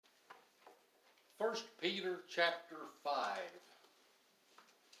1 Peter chapter 5.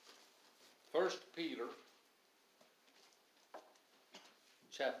 1 Peter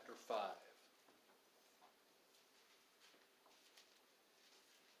chapter 5.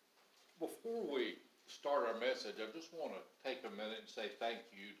 Before we start our message, I just want to take a minute and say thank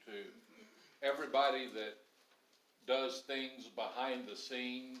you to everybody that does things behind the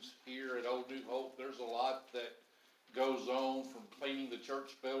scenes here at Old New Hope. There's a lot that goes on, from cleaning the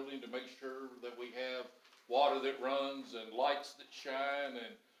church building to make sure that we have water that runs and lights that shine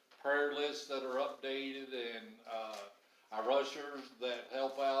and prayer lists that are updated and our ushers that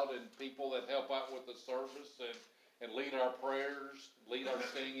help out and people that help out with the service and lead our prayers, lead our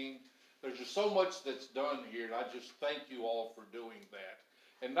singing. There's just so much that's done here, and I just thank you all for doing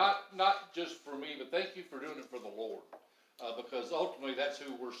that. And not just for me, but thank you for doing it for the Lord, because ultimately that's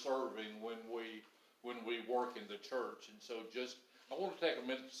who we're serving when we work in the church. And so I want to take a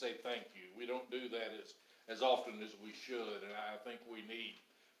minute to say thank you. We don't do that as often as we should, and I think we need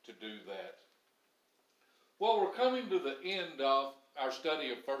to do that. Well, we're coming to the end of our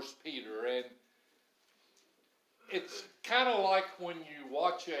study of 1 Peter, and it's kind of like when you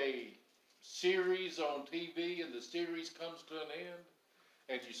watch a series on TV and the series comes to an end,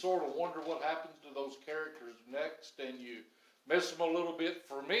 and you sort of wonder what happens to those characters next, and you miss them a little bit.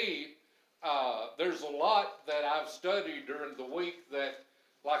 For me, there's a lot that I've studied during the week that,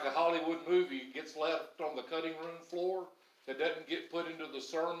 like a Hollywood movie, gets left on the cutting room floor that doesn't get put into the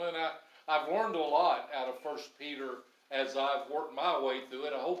sermon. I've learned a lot out of 1 Peter as I've worked my way through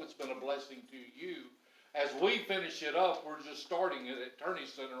it. I hope it's been a blessing to you. As we finish it up, we're just starting it at Turney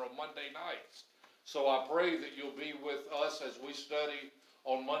Center on Monday nights. So I pray that you'll be with us as we study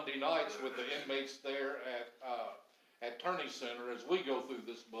on Monday nights with the inmates there at Turney Center as we go through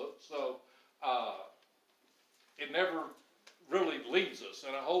this book. So it never really leaves us,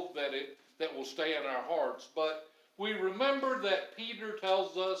 and I hope that will stay in our hearts. But we remember that Peter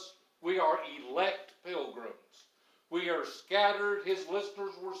tells us we are elect pilgrims. We are scattered. His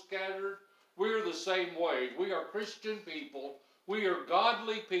listeners were scattered. We are the same way. We are Christian people. We are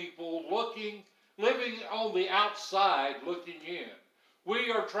godly people living on the outside, looking in.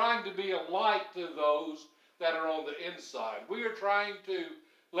 We are trying to be a light to those that are on the inside. We are trying to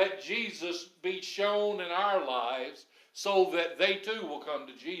let Jesus be shown in our lives so that they too will come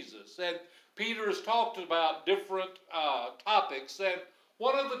to Jesus. And Peter has talked about different topics, and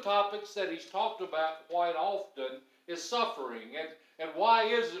one of the topics that he's talked about quite often is suffering, and why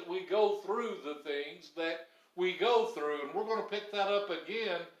is it we go through the things that we go through. And we're going to pick that up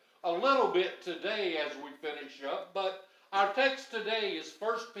again a little bit today as we finish up. But our text today is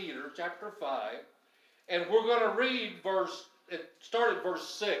 1 Peter chapter 5, and we're going to read start at verse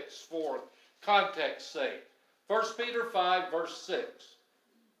 6 for context's sake. 1 Peter 5, verse 6.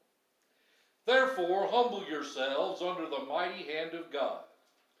 Therefore, humble yourselves under the mighty hand of God,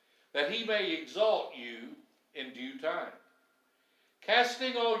 that he may exalt you in due time,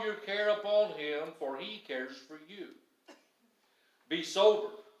 casting all your care upon him, for he cares for you. Be sober,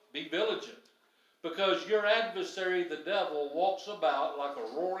 be vigilant, because your adversary the devil walks about like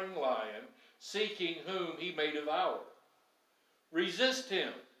a roaring lion, seeking whom he may devour. Resist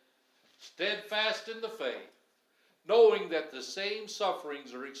him, steadfast in the faith, knowing that the same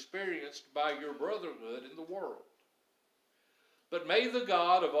sufferings are experienced by your brotherhood in the world. But may the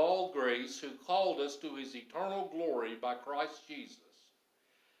God of all grace, who called us to his eternal glory by Christ Jesus,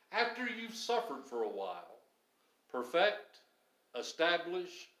 after you've suffered for a while, perfect,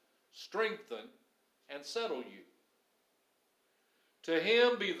 establish, strengthen, and settle you. To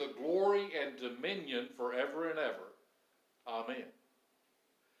him be the glory and dominion forever and ever. Amen.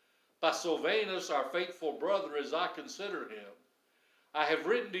 By Silvanus, our faithful brother, as I consider him, I have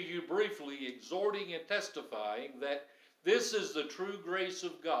written to you briefly, exhorting and testifying that this is the true grace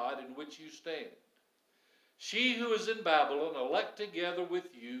of God in which you stand. She who is in Babylon, elect together with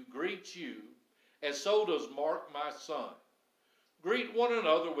you, greets you, and so does Mark, my son. Greet one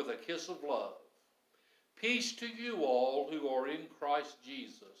another with a kiss of love. Peace to you all who are in Christ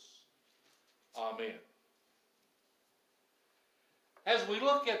Jesus. Amen. As we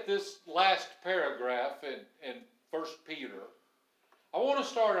look at this last paragraph in 1 Peter, I want to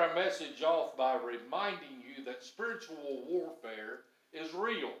start our message off by reminding you that spiritual warfare is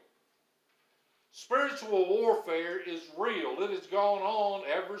real. Spiritual warfare is real. It has gone on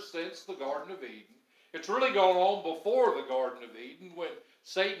ever since the Garden of Eden. It's really gone on before the Garden of Eden when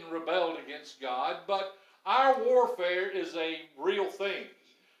Satan rebelled against God. But our warfare is a real thing.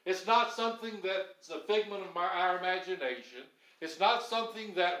 It's not something that's a figment of our imagination. It's not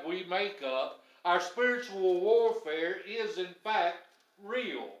something that we make up. Our spiritual warfare is, in fact,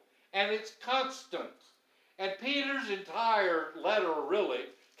 real. and it's constant. And Peter's entire letter really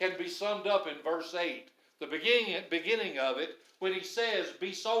can be summed up in verse 8, the beginning of it, when he says,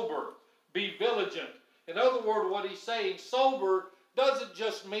 be sober, be vigilant. In other words, what he's saying, sober doesn't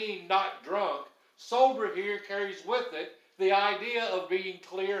just mean not drunk. Sober here carries with it the idea of being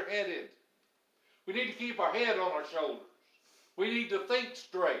clear-headed. We need to keep our head on our shoulders. We need to think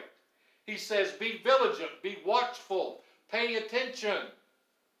straight. He says, be vigilant, be watchful, pay attention.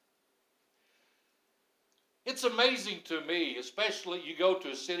 It's amazing to me, especially you go to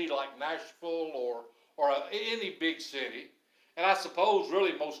a city like Nashville or any big city, and I suppose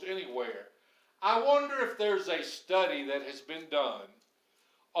really most anywhere. I wonder if there's a study that has been done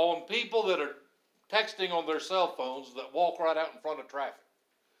on people that are texting on their cell phones that walk right out in front of traffic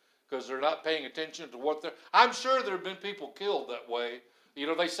because they're not paying attention to what they're... I'm sure there have been people killed that way. You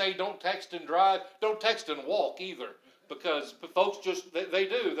know, they say don't text and drive. Don't text and walk either, because folks just, they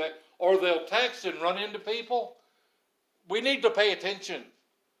do. Or they'll text and run into people. We need to pay attention.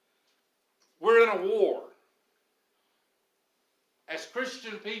 We're in a war. As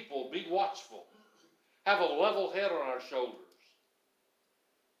Christian people, be watchful. Have a level head on our shoulders.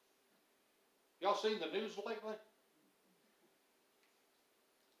 Y'all seen the news lately?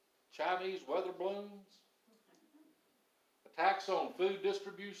 Chinese weather balloons, attacks on food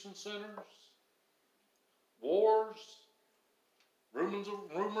distribution centers, wars,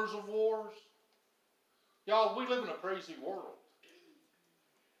 rumors of wars. Y'all, we live in a crazy world.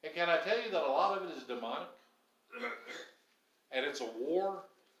 And can I tell you that a lot of it is demonic? And it's a war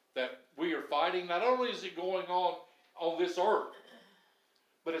that we are fighting. Not only is it going on this earth,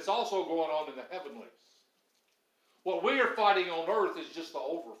 but it's also going on in the heavenlies. What we are fighting on earth is just the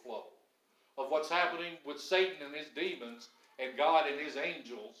overflow of what's happening with Satan and his demons and God and his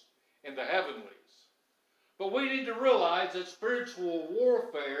angels in the heavenlies. But we need to realize that spiritual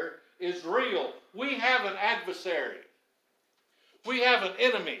warfare is real. We have an adversary. We have an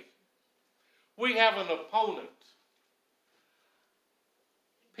enemy. We have an opponent.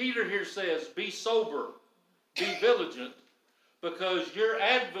 Peter here says, be sober, be vigilant, because your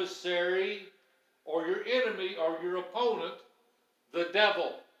adversary or your enemy or your opponent, the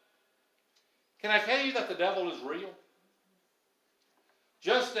devil. Can I tell you that the devil is real?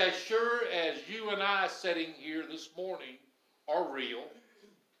 Just as sure as you and I sitting here this morning are real,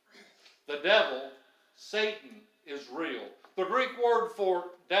 the devil, Satan, is real. The Greek word for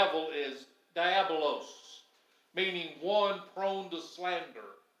devil is diabolos, meaning one prone to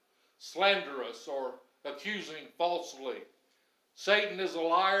slander, slanderous or accusing falsely. Satan is a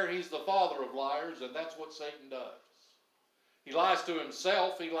liar. He's the father of liars, and that's what Satan does. He lies to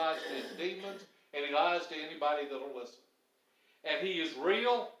himself, he lies to his demons, and he lies to anybody that will listen. And he is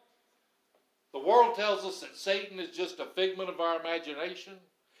real. The world tells us that Satan is just a figment of our imagination.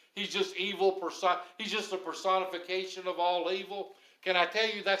 He's just evil. He's just a personification of all evil. Can I tell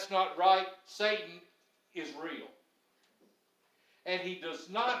you that's not right? Satan is real. And he does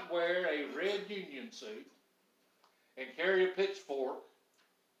not wear a red union suit and carry a pitchfork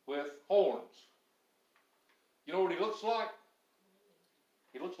with horns. You know what he looks like?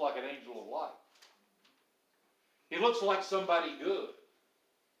 He looks like an angel of light. He looks like somebody good.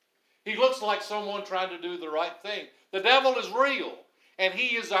 He looks like someone trying to do the right thing. The devil is real. And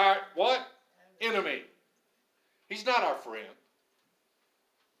he is our, what? Enemy. He's not our friend.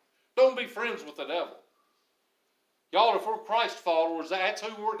 Don't be friends with the devil. Y'all, if we're Christ followers, that's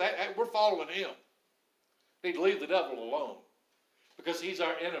who we're following him. Need to leave the devil alone, because he's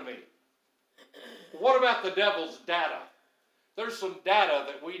our enemy. What about the devil's data? There's some data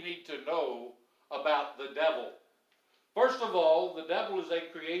that we need to know about the devil. First of all, the devil is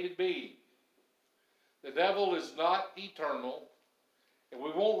a created being. The devil is not eternal. And we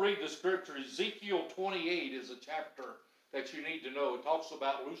won't read the scripture. Ezekiel 28 is a chapter that you need to know. It talks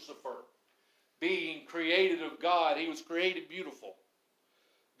about Lucifer being created of God. He was created beautiful.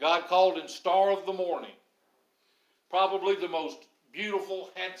 God called him Star of the Morning. Probably the most beautiful,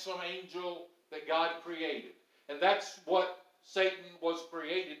 handsome angel that God created. And that's what Satan was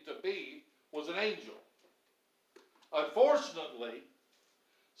created to be, was an angel. Unfortunately,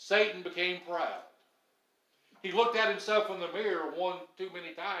 Satan became proud. He looked at himself in the mirror one too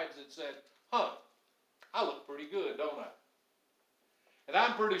many times and said, I look pretty good, don't I? And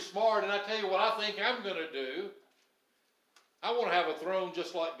I'm pretty smart, and I tell you what I think I'm going to do. I want to have a throne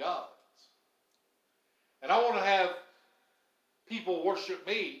just like God's. And I want to have people worship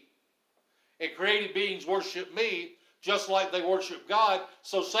me, and created beings worship me just like they worship God.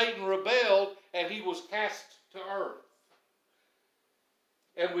 So Satan rebelled, and he was cast to earth.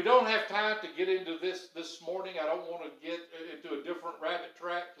 And we don't have time to get into this morning. I don't want to get into a different rabbit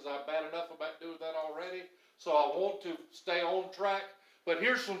track because I want to stay on track. But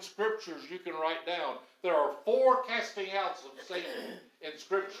here's some scriptures you can write down. There are 4 casting outs of Satan in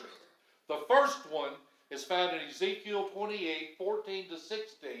Scripture. The first one is found in Ezekiel 28, 14 to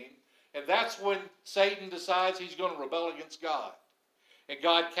 16. And that's when Satan decides he's going to rebel against God. And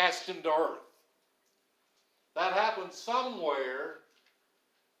God casts him to earth. That happened somewhere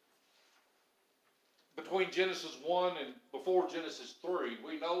between Genesis 1 and before Genesis 3.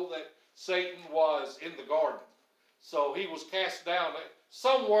 We know that Satan was in the garden. So he was cast down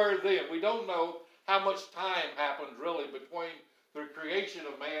somewhere then. We don't know how much time happened really between the creation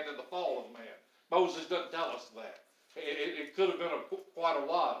of man and the fall of man. Moses doesn't tell us that. It could have been quite a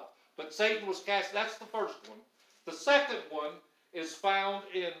while. But Satan was cast. That's the first one. The second one is found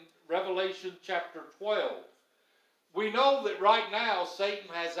in Revelation chapter 12. We know that right now Satan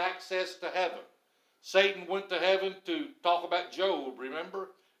has access to heaven. Satan went to heaven to talk about Job,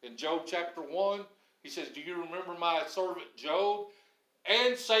 remember? In Job chapter 1, he says, do you remember my servant Job?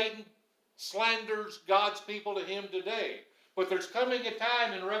 And Satan slanders God's people to him today. But there's coming a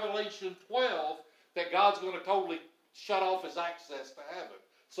time in Revelation 12 that God's going to totally shut off his access to heaven.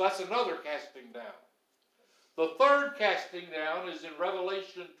 So that's another casting down. The third casting down is in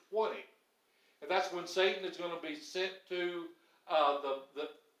Revelation 20. And that's when Satan is going to be sent to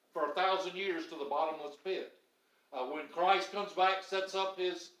for 1,000 years to the bottomless pit. When Christ comes back, sets up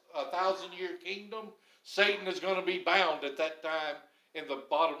his 1,000-year kingdom, Satan is going to be bound at that time in the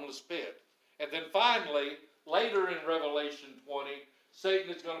bottomless pit. And then finally, later in Revelation 20,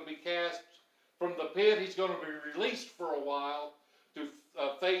 Satan is going to be cast from the pit. He's going to be released for a while to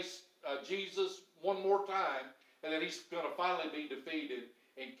face Jesus one more time, and then he's going to finally be defeated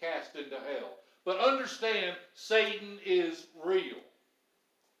and cast into hell. But understand, Satan is real.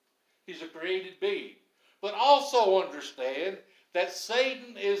 He's a created being. But also understand that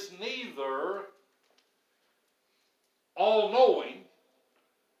Satan is neither all-knowing,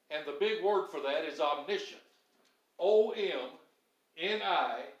 and the big word for that is omniscient.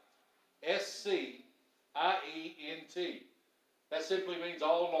 O-M-N-I-S-C-I-E-N-T. That simply means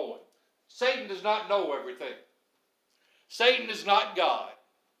all-knowing. Satan does not know everything. Satan is not God.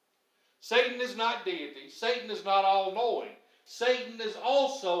 Satan is not deity. Satan is not all-knowing. Satan is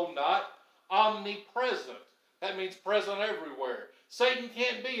also not omnipresent. That means present everywhere. Satan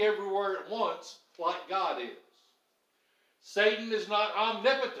can't be everywhere at once like God is. Satan is not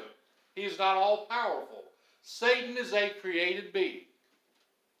omnipotent. He is not all-powerful. Satan is a created being.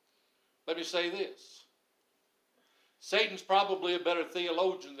 Let me say this. Satan's probably a better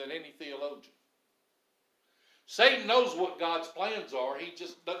theologian than any theologian. Satan knows what God's plans are. He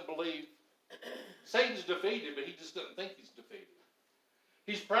just doesn't believe. Satan's defeated, but he just doesn't think he's defeated.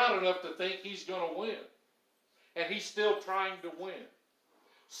 He's proud enough to think he's going to win. And he's still trying to win.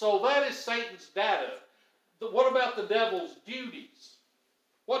 So that is Satan's data. What about the devil's duties?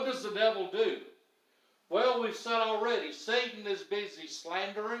 What does the devil do? Well, we've said already, Satan is busy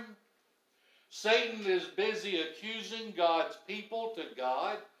slandering. Satan is busy accusing God's people to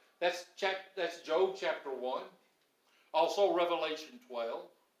God. That's Job chapter 1. Also Revelation 12.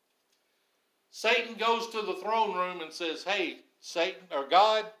 Satan goes to the throne room and says, hey, Satan, or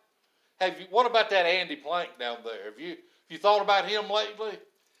God, what about that Andy Plank down there? Have you thought about him lately?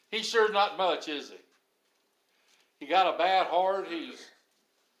 He's sure not much, is he? He got a bad heart. He's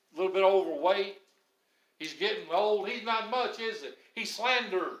a little bit overweight. He's getting old. He's not much, is he? He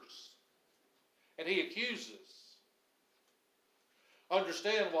slanders. And he accuses.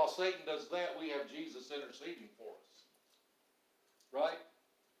 Understand, while Satan does that, we have Jesus interceding for us. Right?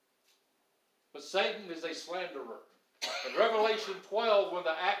 But Satan is a slanderer. In Revelation 12, when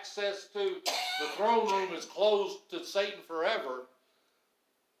the access to the throne room is closed to Satan forever,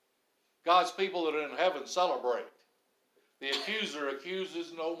 God's people that are in heaven celebrate. The accuser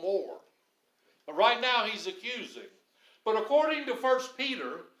accuses no more. But right now he's accusing. But according to 1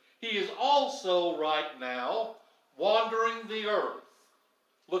 Peter, he is also right now wandering the earth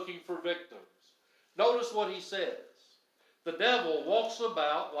looking for victims. Notice what he says. The devil walks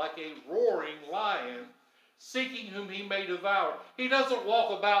about like a roaring lion, seeking whom he may devour. He doesn't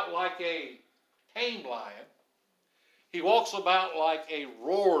walk about like a tame lion. He walks about like a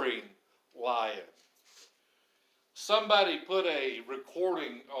roaring lion. Somebody put a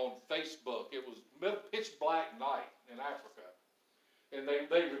recording on Facebook. It was pitch black night in Africa. And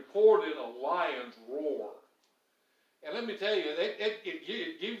they recorded a lion's roar. And let me tell you, it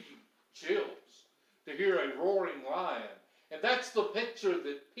gives you chills to hear a roaring lion. And that's the picture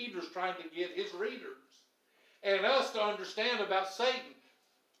that Peter's trying to get his readers and us to understand about Satan.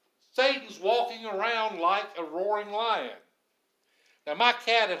 Satan's walking around like a roaring lion. Now, my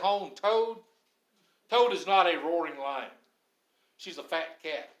cat at home, Toad Toad is not a roaring lion. She's a fat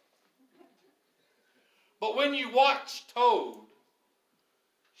cat. But when you watch Toad,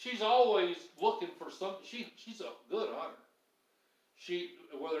 she's always looking for something. She's a good hunter.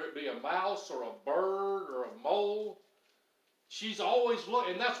 Whether it be a mouse or a bird or a mole, she's always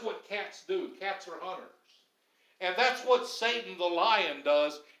looking. And that's what cats do. Cats are hunters. And that's what Satan the lion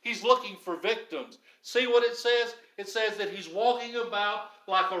does. He's looking for victims. See what it says? It says that he's walking about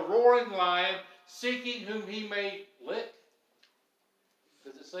like a roaring lion, seeking whom he may lick.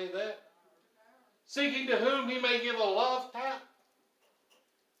 Does it say that? Seeking to whom he may give a love tap.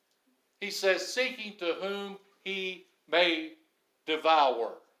 He says, seeking to whom he may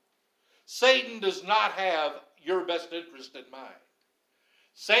devour. Satan does not have your best interest in mind.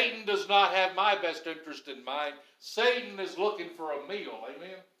 Satan does not have my best interest in mind. Satan is looking for a meal.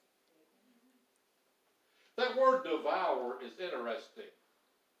 Amen? That word devour is interesting.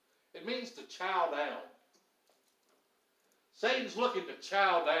 It means to chow down. Satan's looking to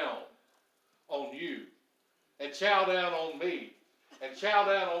chow down on you, and chow down on me, and chow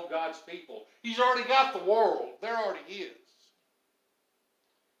down on God's people. He's already got the world. They're already his.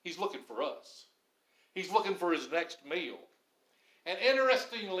 He's looking for us. He's looking for his next meal. And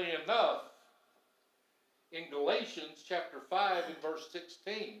interestingly enough, in Galatians chapter 5 and verse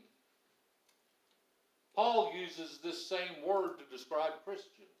 16, Paul uses this same word to describe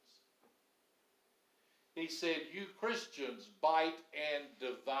Christians. He said, you Christians bite and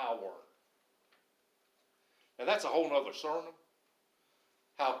devour. Now that's a whole other sermon.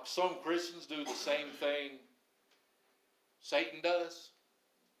 How some Christians do the same thing Satan does.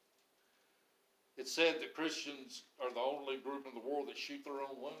 It said that Christians are the only group in the world that shoot their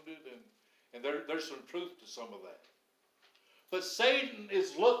own wounded, and there's some truth to some of that. But Satan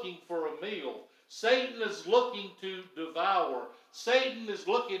is looking for a meal. Satan is looking to devour. Satan is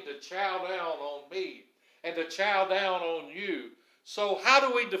looking to chow down on me and to chow down on you. So how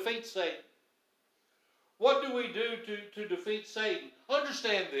do we defeat Satan? What do we do to defeat Satan?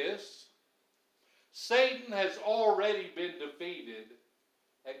 Understand this. Satan has already been defeated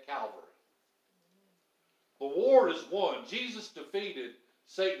at Calvary. The war is won. Jesus defeated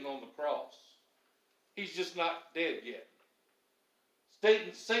Satan on the cross. He's just not dead yet.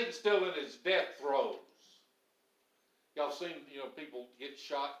 Satan's still in his death throes. Y'all seen, people get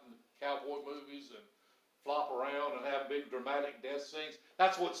shot in cowboy movies and flop around and have big dramatic death scenes?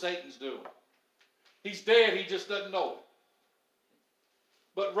 That's what Satan's doing. He's dead, he just doesn't know it.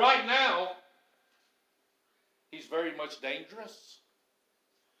 But right now, he's very much dangerous.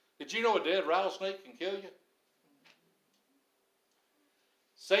 Did you know a dead rattlesnake can kill you?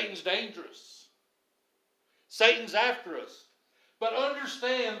 Satan's dangerous. Satan's after us. But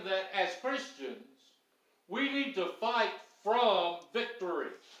understand that as Christians, we need to fight from victory.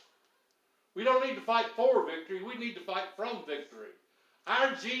 We don't need to fight for victory. We need to fight from victory.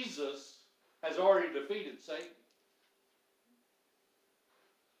 Our Jesus has already defeated Satan.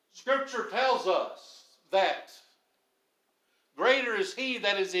 Scripture tells us that greater is he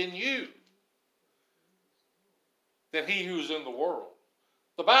that is in you than he who is in the world.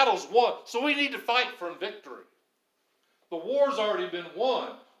 The battle's won, so we need to fight from victory. The war's already been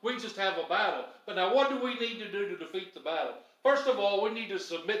won. We just have a battle. But now what do we need to do to defeat the battle? First of all, we need to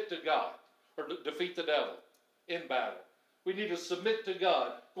submit to God, or defeat the devil in battle. We need to submit to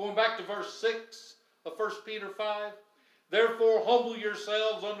God. Going back to verse 6 of 1 Peter 5. Therefore, humble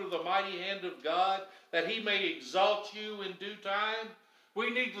yourselves under the mighty hand of God, that he may exalt you in due time. We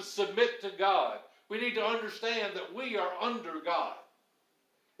need to submit to God. We need to understand that we are under God.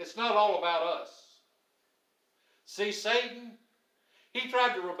 It's not all about us. See, Satan, he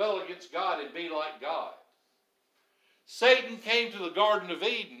tried to rebel against God and be like God. Satan came to the Garden of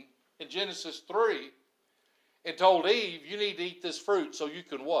Eden in Genesis 3 and told Eve, you need to eat this fruit so you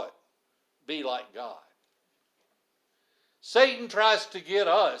can what? Be like God. Satan tries to get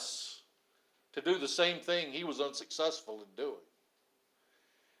us to do the same thing he was unsuccessful in doing.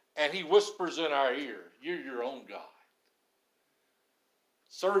 And he whispers in our ear, you're your own God.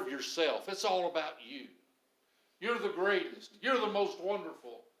 Serve yourself. It's all about you. You're the greatest. You're the most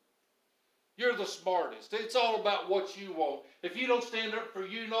wonderful. You're the smartest. It's all about what you want. If you don't stand up for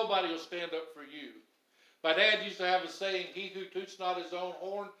you, nobody will stand up for you. My dad used to have a saying, he who toots not his own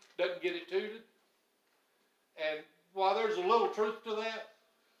horn doesn't get it tooted. And while there's a little truth to that,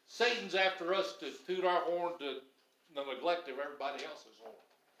 Satan's after us to toot our horn to the neglect of everybody else's horn.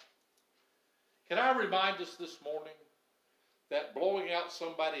 Can I remind us this morning that blowing out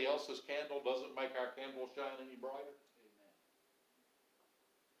somebody else's candle doesn't make our candle shine any brighter? Amen.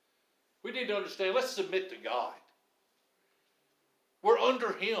 We need to understand, let's submit to God. We're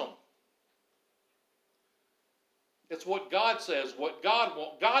under him. It's what God says, what God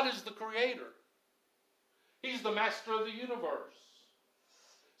wants. God is the creator. He's the master of the universe.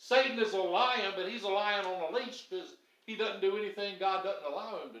 Satan is a lion, but he's a lion on a leash because he doesn't do anything God doesn't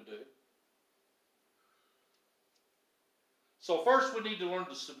allow him to do. So first we need to learn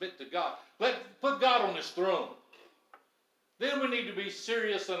to submit to God. Put God on his throne. Then we need to be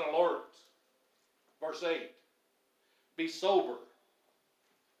serious and alert. Verse 8. Be sober.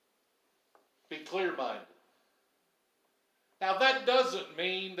 Be clear-minded. Now that doesn't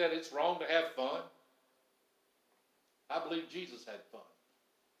mean that it's wrong to have fun. I believe Jesus had fun.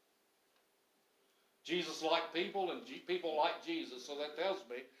 Jesus liked people and people liked Jesus, so that tells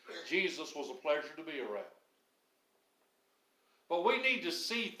me Jesus was a pleasure to be around. But we need to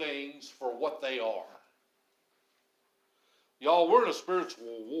see things for what they are. Y'all, we're in a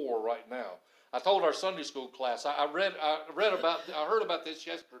spiritual war right now. I told our Sunday school class, I heard about this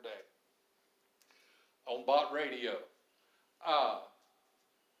yesterday on Bot Radio.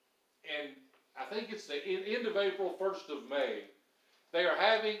 And I think it's the end of April, 1st of May. They are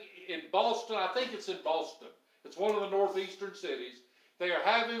having in Boston, I think it's in Boston. It's one of the northeastern cities. They are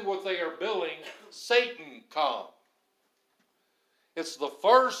having what they are billing SatanCon. It's the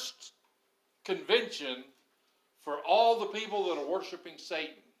first convention for all the people that are worshiping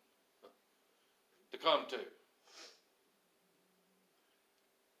Satan to come to.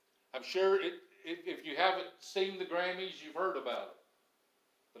 I'm sure if you haven't seen the Grammys, you've heard about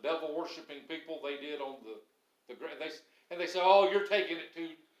it. The devil worshiping people they did on and they say, "Oh, you're taking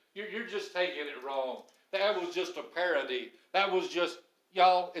it you're just taking it wrong. That was just a parody. That was just,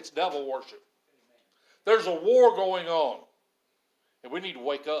 y'all, it's devil worship." There's a war going on, and we need to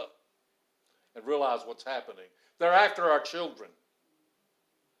wake up and realize what's happening. They're after our children.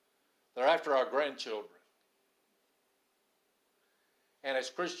 They're after our grandchildren. And as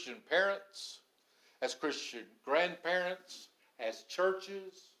Christian parents, as Christian grandparents, as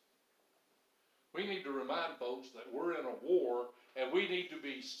churches, we need to remind folks that we're in a war, and we need to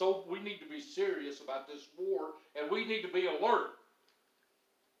be serious about this war, and we need to be alert.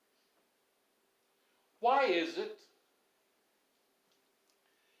 Why is it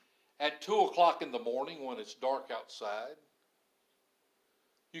at 2 o'clock in the morning when it's dark outside,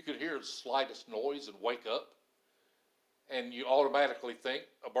 you could hear the slightest noise and wake up, and you automatically think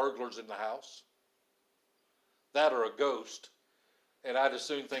a burglar's in the house? That or a ghost. And I'd as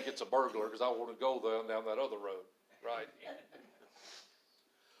soon think it's a burglar because I want to go down that other road, right?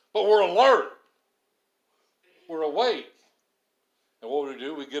 But we're alert. We're awake. And what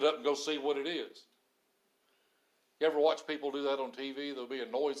do? We get up and go see what it is. You ever watch people do that on TV? There'll be a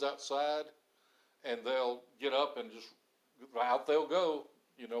noise outside, and they'll get up and just out they'll go.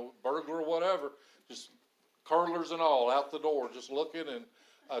 Burglar or whatever, just curlers and all out the door, just looking and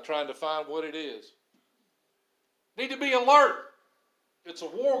trying to find what it is. Need to be alert. It's a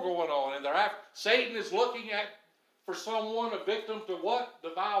war going on, and Satan is looking for someone, a victim to what?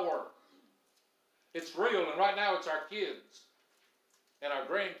 Devour. It's real, and right now it's our kids and our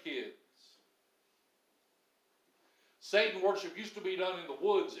grandkids. Satan worship used to be done in the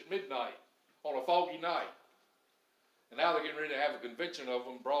woods at midnight on a foggy night. And now they're getting ready to have a convention of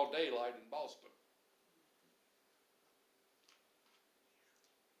them broad daylight in Boston.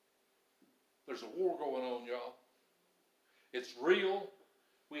 There's a war going on, y'all. It's real.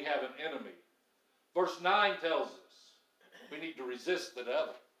 We have an enemy. Verse 9 tells us we need to resist the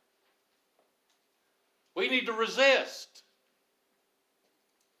devil. We need to resist.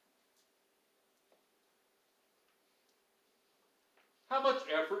 How much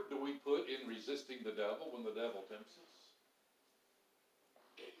effort do we put in resisting the devil when the devil tempts us?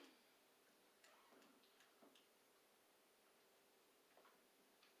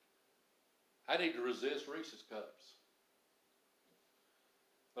 I need to resist Reese's Cups.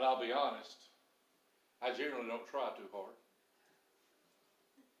 But I'll be honest, I generally don't try too hard.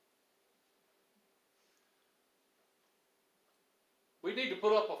 We need to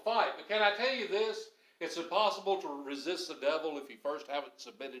put up a fight. But can I tell you this? It's impossible to resist the devil if you first haven't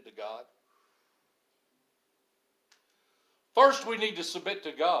submitted to God. First, we need to submit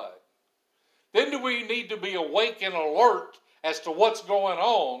to God. Then do we need to be awake and alert as to what's going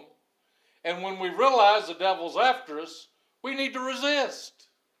on. And when we realize the devil's after us, we need to resist.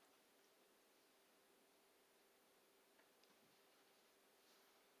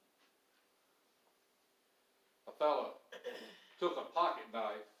 A fellow took a pocket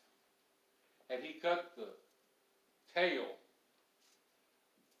knife and he cut the tail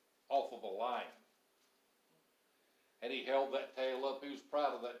off of a lion. And he held that tail up. He was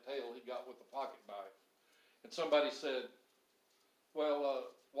proud of that tail he got with the pocket knife. And somebody said, well,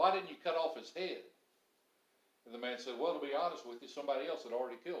 why didn't you cut off his head? And the man said, well, to be honest with you, somebody else had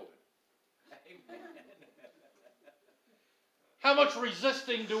already killed him. Amen. How much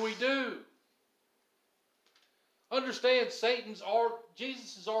resisting do we do? Understand,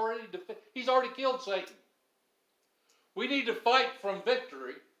 Jesus is already he's already killed Satan. We need to fight from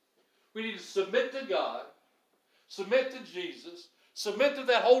victory. We need to submit to God, submit to Jesus, submit to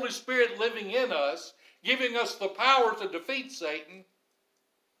that Holy Spirit living in us, giving us the power to defeat Satan.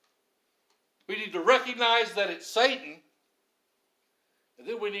 We need to recognize that it's Satan, and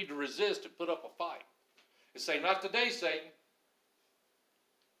then we need to resist and put up a fight. And say, not today, Satan.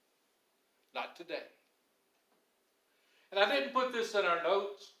 Not today. And I didn't put this in our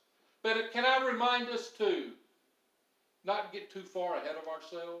notes, but can I remind us to not get too far ahead of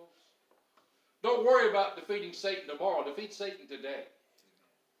ourselves? Don't worry about defeating Satan tomorrow. Defeat Satan today.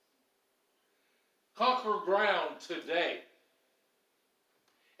 Conquer ground today.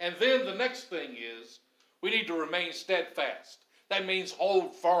 And then the next thing is, we need to remain steadfast. That means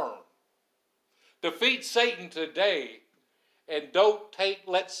hold firm. Defeat Satan today, and don't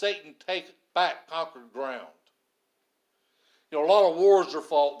let Satan take back conquered ground. You know, a lot of wars are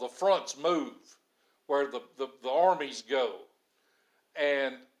fought, the fronts move, where the armies go.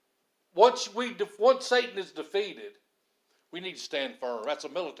 And once Satan is defeated, we need to stand firm. That's a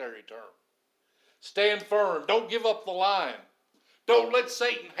military term. Stand firm. Don't give up the line. Don't let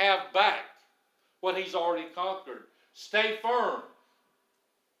Satan have back what he's already conquered. Stay firm.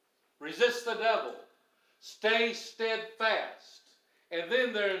 Resist the devil. Stay steadfast. And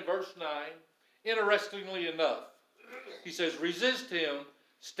then there in verse 9, interestingly enough, he says, resist him,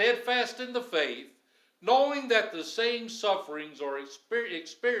 steadfast in the faith, knowing that the same sufferings are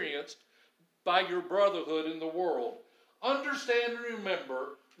experienced by your brotherhood in the world. Understand and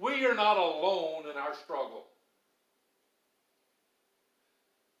remember, we are not alone in our struggle.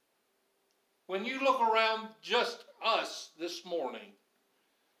 When you look around just us this morning,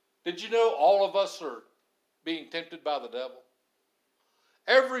 did you know all of us are being tempted by the devil?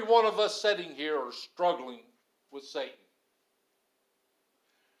 Every one of us sitting here are struggling with Satan.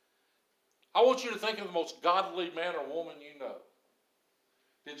 I want you to think of the most godly man or woman you know.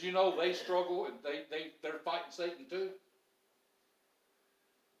 Did you know they struggle and they're fighting Satan too?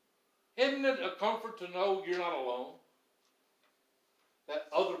 Isn't it a comfort to know you're not alone? That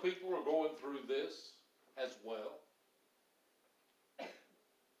other people are going through this as well?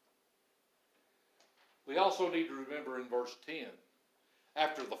 We also need to remember in verse 10,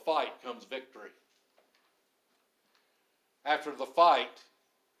 after the fight comes victory. After the fight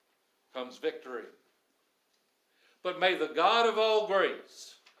comes victory. But may the God of all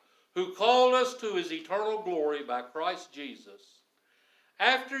grace, who called us to his eternal glory by Christ Jesus,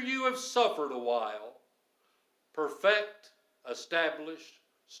 after you have suffered a while, perfect, establish,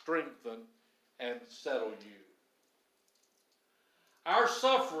 strengthen, and settle you. Our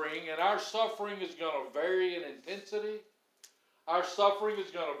suffering is going to vary in intensity. Our suffering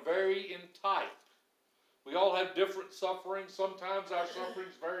is going to vary in type. We all have different suffering. Sometimes our suffering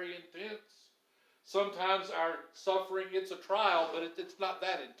is very intense. Sometimes our suffering, it's a trial, but it's not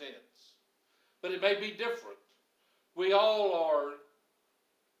that intense. But it may be different. We all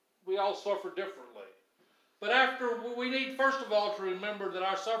suffer differently. But we need, first of all, to remember that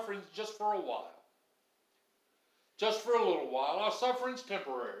our suffering is just for a while. Just for a little while. Our suffering is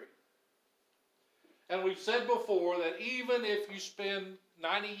temporary. And we've said before that even if you spend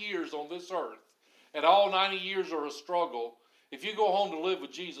 90 years on this earth, and all 90 years are a struggle, if you go home to live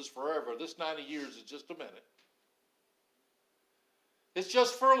with Jesus forever, this 90 years is just a minute. It's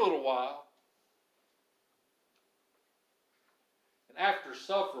just for a little while. And after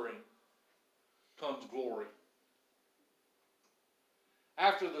suffering comes glory.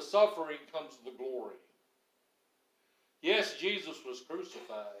 After the suffering comes the glory. Yes, Jesus was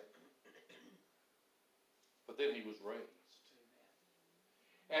crucified, but then he was raised.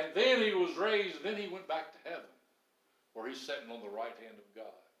 And then he was raised, and then he went back to heaven, where he's sitting on the right hand of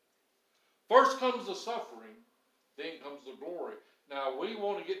God. First comes the suffering, then comes the glory. Now, we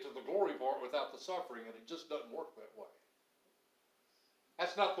want to get to the glory part without the suffering, and it just doesn't work that way.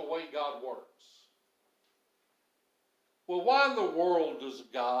 That's not the way God works. Well, why in the world does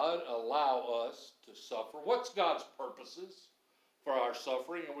God allow us to suffer? What's God's purposes for our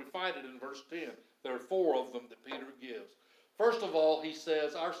suffering? And we find it in verse 10. There are 4 of them that Peter gives. First of all, he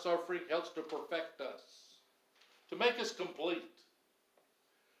says our suffering helps to perfect us, to make us complete,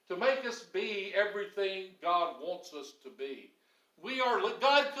 to make us be everything God wants us to be.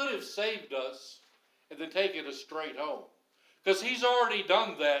 God could have saved us and then taken us straight home, because he's already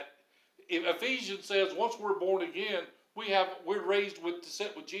done that. Ephesians says once we're born again, we're raised to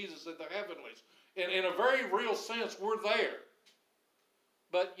sit with Jesus in the heavenlies. In a very real sense, we're there.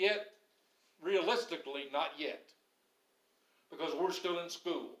 But yet, realistically, not yet. Because we're still in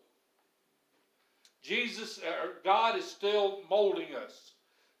school. God is still molding us.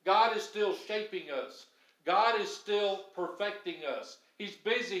 God is still shaping us. God is still perfecting us. He's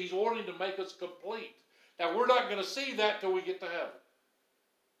busy. He's wanting to make us complete. Now, we're not going to see that till we get to heaven.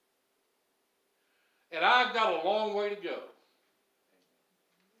 And I've got a long way to go.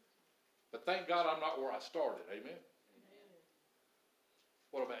 But thank God I'm not where I started. Amen?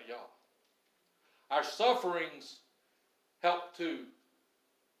 What about y'all? Our sufferings help to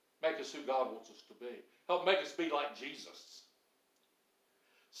make us who God wants us to be. Help make us be like Jesus.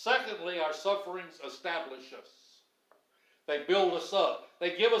 Secondly, our sufferings establish us. They build us up.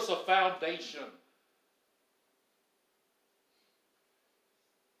 They give us a foundation.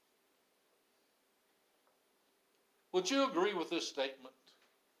 Would you agree with this statement?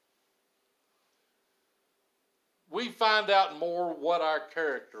 We find out more what our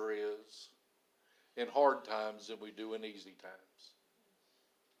character is in hard times than we do in easy times.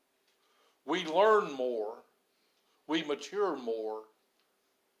 We learn more, we mature more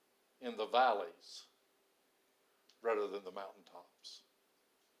in the valleys rather than the mountaintops.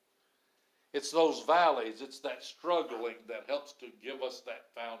 It's those valleys, it's that struggling that helps to give us that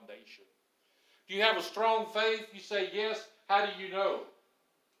foundation. Do you have a strong faith? You say yes. How do you know?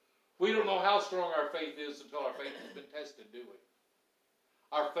 We don't know how strong our faith is until our faith has been tested, do we?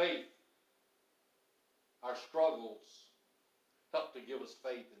 Our faith, our struggles help to give us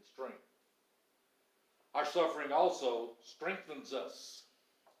faith and strength. Our suffering also strengthens us,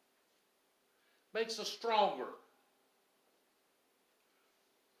 makes us stronger.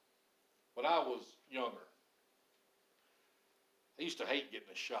 When I was younger, I used to hate getting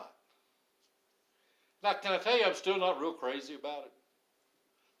a shot. Now, can I tell you, I'm still not real crazy about it.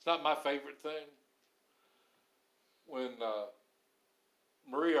 It's not my favorite thing. When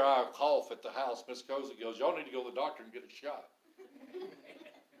Maria or I cough at the house, Miss Cozy goes, y'all need to go to the doctor and get a shot.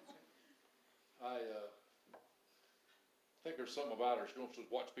 I think there's something about her. She wants to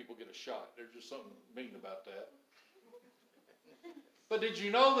watch people get a shot. There's just something mean about that. But did you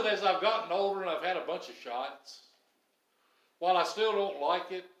know that as I've gotten older and I've had a bunch of shots, while I still don't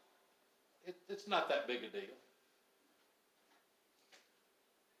like it, it's not that big a deal.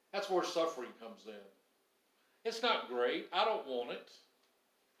 That's where suffering comes in. It's not great. I don't want it.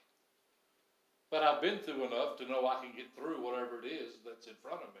 But I've been through enough to know I can get through whatever it is that's in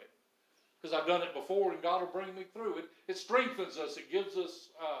front of me. Because I've done it before and God will bring me through it. It strengthens us. It gives us,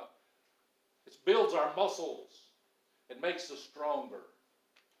 it builds our muscles. It makes us stronger.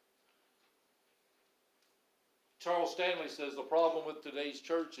 Charles Stanley says the problem with today's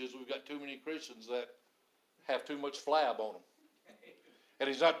church is we've got too many Christians that have too much flab on them. And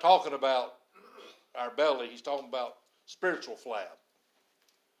he's not talking about our belly. He's talking about spiritual flab.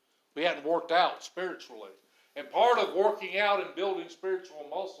 We hadn't worked out spiritually. And part of working out and building spiritual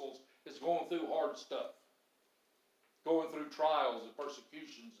muscles is going through hard stuff. Going through trials and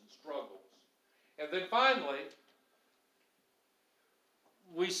persecutions and struggles. And then finally,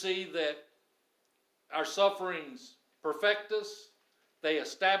 we see that our sufferings perfect us, they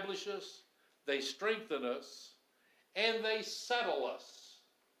establish us, they strengthen us, and they settle us.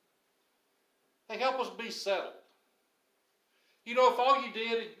 They help us be settled. You know, if all you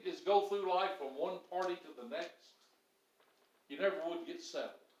did is go through life from one party to the next, you never would get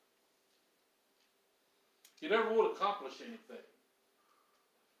settled. You never would accomplish anything.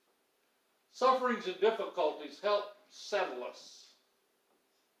 Sufferings and difficulties help settle us.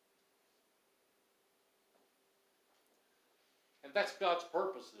 And that's God's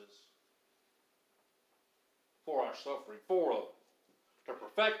purposes for our suffering, for them. To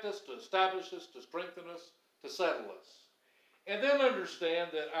perfect us, to establish us, to strengthen us, to settle us. And then understand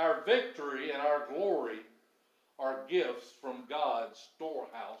that our victory and our glory are gifts from God's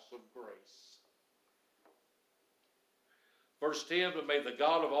storehouse of grace. Verse 10, but may the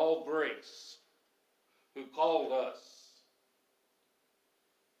God of all grace, who called us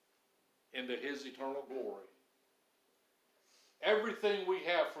into his eternal glory. Everything we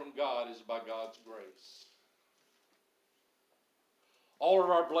have from God is by God's grace. All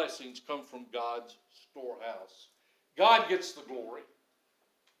of our blessings come from God's storehouse. God gets the glory.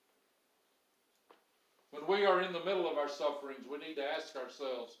 When we are in the middle of our sufferings, we need to ask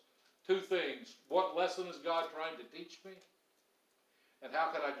ourselves two things. What lesson is God trying to teach me? And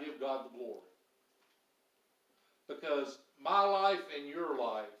how can I give God the glory? Because my life and your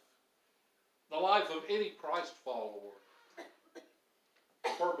life, the life of any Christ follower, the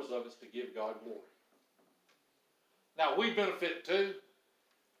purpose of it is to give God glory. Now, we benefit too.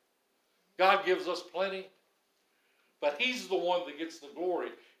 God gives us plenty, but He's the one that gets the glory.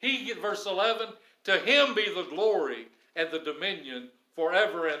 Verse 11, to Him be the glory and the dominion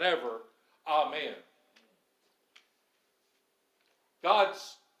forever and ever. Amen.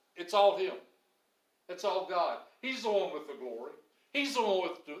 It's all Him. It's all God. He's the one with the glory. He's the one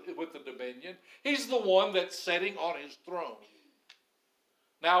with the dominion. He's the one that's sitting on His throne.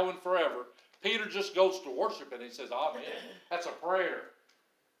 Now and forever. Peter just goes to worship and he says, Amen. That's a prayer.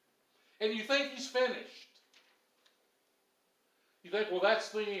 And you think he's finished. You think, well, that's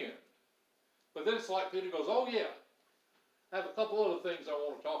the end. But then it's like Peter goes, oh yeah, I have a couple other things I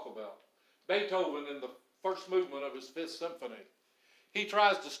want to talk about. Beethoven, in the first movement of his Fifth Symphony, he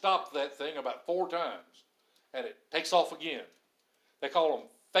tries to stop that thing about 4 times, and it takes off again. They call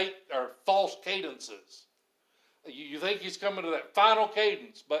them false cadences. You think he's coming to that final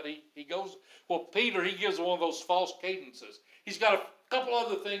cadence, but he goes, well, Peter, he gives one of those false cadences. He's got a couple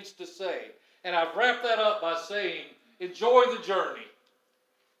other things to say, and I've wrapped that up by saying, enjoy the journey.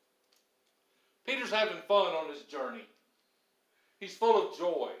 Peter's having fun on his journey. He's full of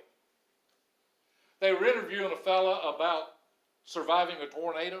joy. They were interviewing a fella about surviving a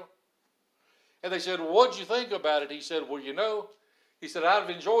tornado. And they said, well, what'd you think about it? He said, well, he said, I'd have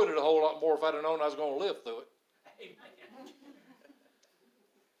enjoyed it a whole lot more if I'd have known I was going to live through it. Amen.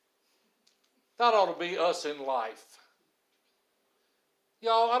 That ought to be us in life.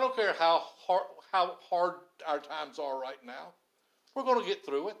 Y'all, I don't care how hard our times are right now. We're going to get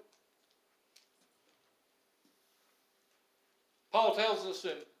through it. Paul tells us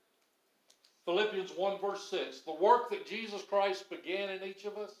in Philippians 1 verse 6, the work that Jesus Christ began in each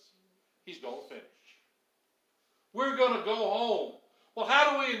of us, He's going to finish. We're going to go home. Well,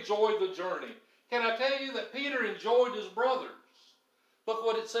 how do we enjoy the journey? Can I tell you that Peter enjoyed his brothers? Look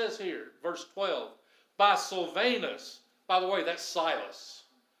what it says here, verse 12. By Silvanus, by the way, that's Silas.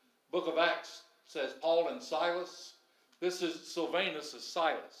 Book of Acts says Paul and Silas. This is Silvanus is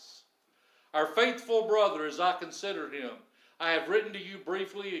Silas. Our faithful brother, as I consider him, I have written to you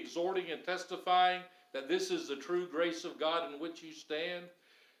briefly, exhorting and testifying that this is the true grace of God in which you stand.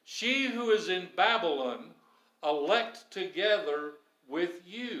 She who is in Babylon, elect together with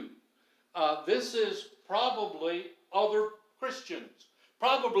you. This is probably other Christians,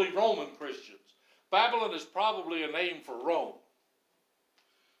 probably Roman Christians. Babylon is probably a name for Rome.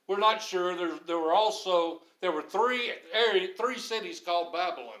 We're not sure. There were three cities called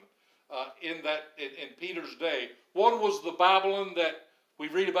Babylon in Peter's day. One was the Babylon that we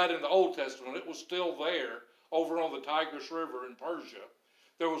read about in the Old Testament. It was still there over on the Tigris River in Persia.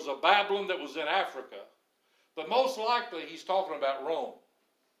 There was a Babylon that was in Africa. But most likely he's talking about Rome.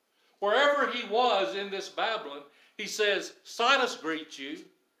 Wherever he was in this Babylon, he says, Silas greets you,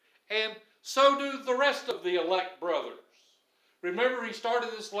 and so do the rest of the elect brothers. Remember, he started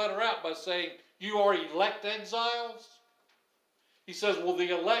this letter out by saying, you are elect exiles. He says, well,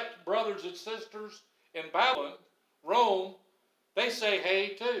 the elect brothers and sisters in Babylon, Rome, they say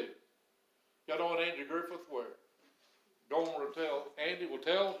hey too. Y'all know what Andy Griffith were? Gomer will tell, Andy will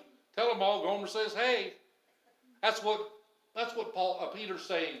tell them all, Gomer says hey. That's what Peter's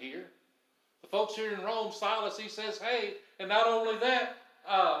saying here. The folks here in Rome, Silas, he says hey. And not only that,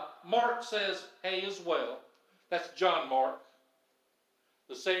 Mark says hey as well. That's John Mark.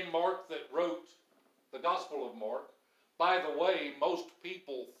 The same Mark that wrote the Gospel of Mark. By the way, most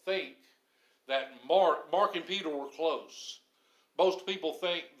people think that Mark and Peter were close. Most people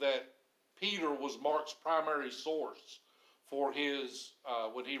think that Peter was Mark's primary source for his,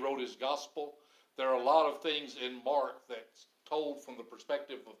 when he wrote his Gospel. There are a lot of things in Mark that's told from the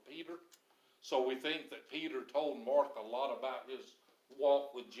perspective of Peter. So we think that Peter told Mark a lot about his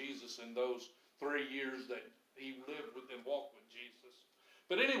walk with Jesus in those 3 years that he lived with and walked with Jesus.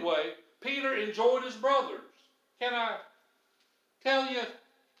 But anyway, Peter enjoyed his brothers. Can I tell you,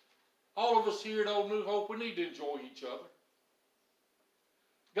 all of us here at Old New Hope, we need to enjoy each other.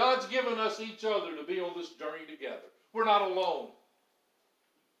 God's given us each other to be on this journey together. We're not alone.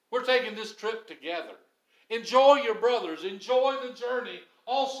 We're taking this trip together. Enjoy your brothers. Enjoy the journey.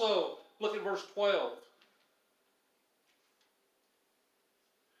 Also, look at verse 12.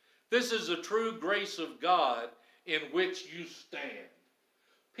 This is the true grace of God in which you stand.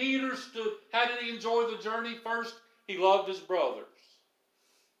 Peter stood. How did he enjoy the journey? First, he loved his brothers.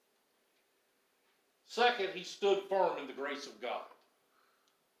 Second, he stood firm in the grace of God.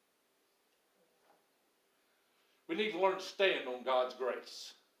 We need to learn to stand on God's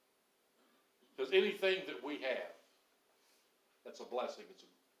grace. Because anything that we have, that's a blessing. It's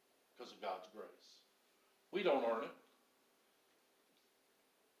because of God's grace. We don't earn it.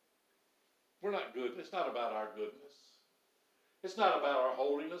 We're not good. It's not about our goodness. It's not about our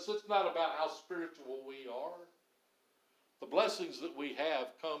holiness. It's not about how spiritual we are. The blessings that we have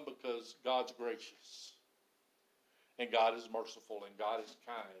come because God's gracious. And God is merciful and God is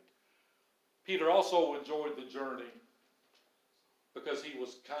kind. Peter also enjoyed the journey because he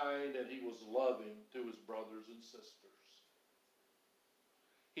was kind and he was loving to his brothers and sisters.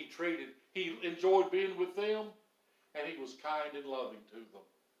 He enjoyed being with them, and he was kind and loving to them.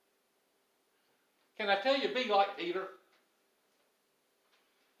 Can I tell you, be like Peter?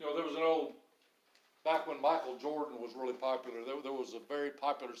 You know, there was an old, back when Michael Jordan was really popular, there was a very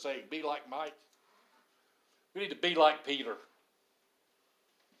popular saying, be like Mike. We need to be like Peter.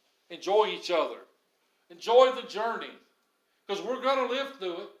 Enjoy each other. Enjoy the journey, because we're going to live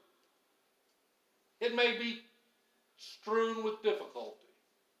through it. It may be strewn with difficulty,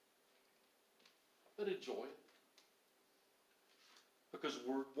 but enjoy it, because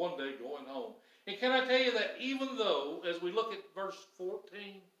we're one day going home. And can I tell you that even though, as we look at verse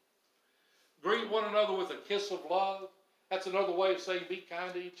 14, greet one another with a kiss of love, that's another way of saying be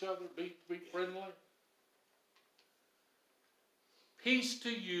kind to each other, be friendly. Peace to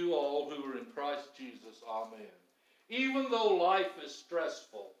you all who are in Christ Jesus. Amen. Even though life is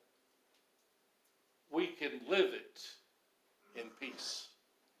stressful, we can live it in peace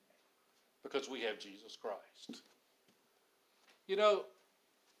because we have Jesus Christ. You know,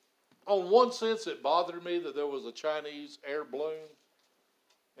 on one sense it bothered me that there was a Chinese air balloon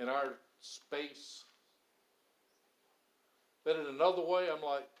in our space. But in another way, I'm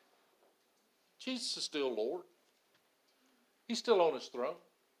like, Jesus is still Lord. He's still on his throne.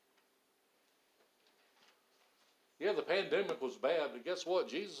 Yeah, the pandemic was bad, but guess what?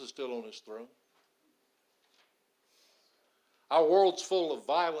 Jesus is still on his throne. Our world's full of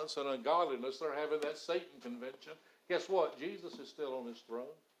violence and ungodliness. They're having that Satan convention. Guess what? Jesus is still on his throne.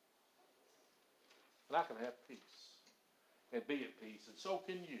 And I can have peace and be at peace, and so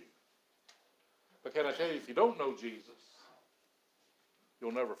can you. But can I tell you, if you don't know Jesus,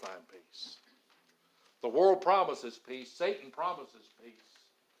 you'll never find peace. The world promises peace. Satan promises peace.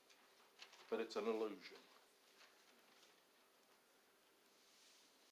 But it's an illusion.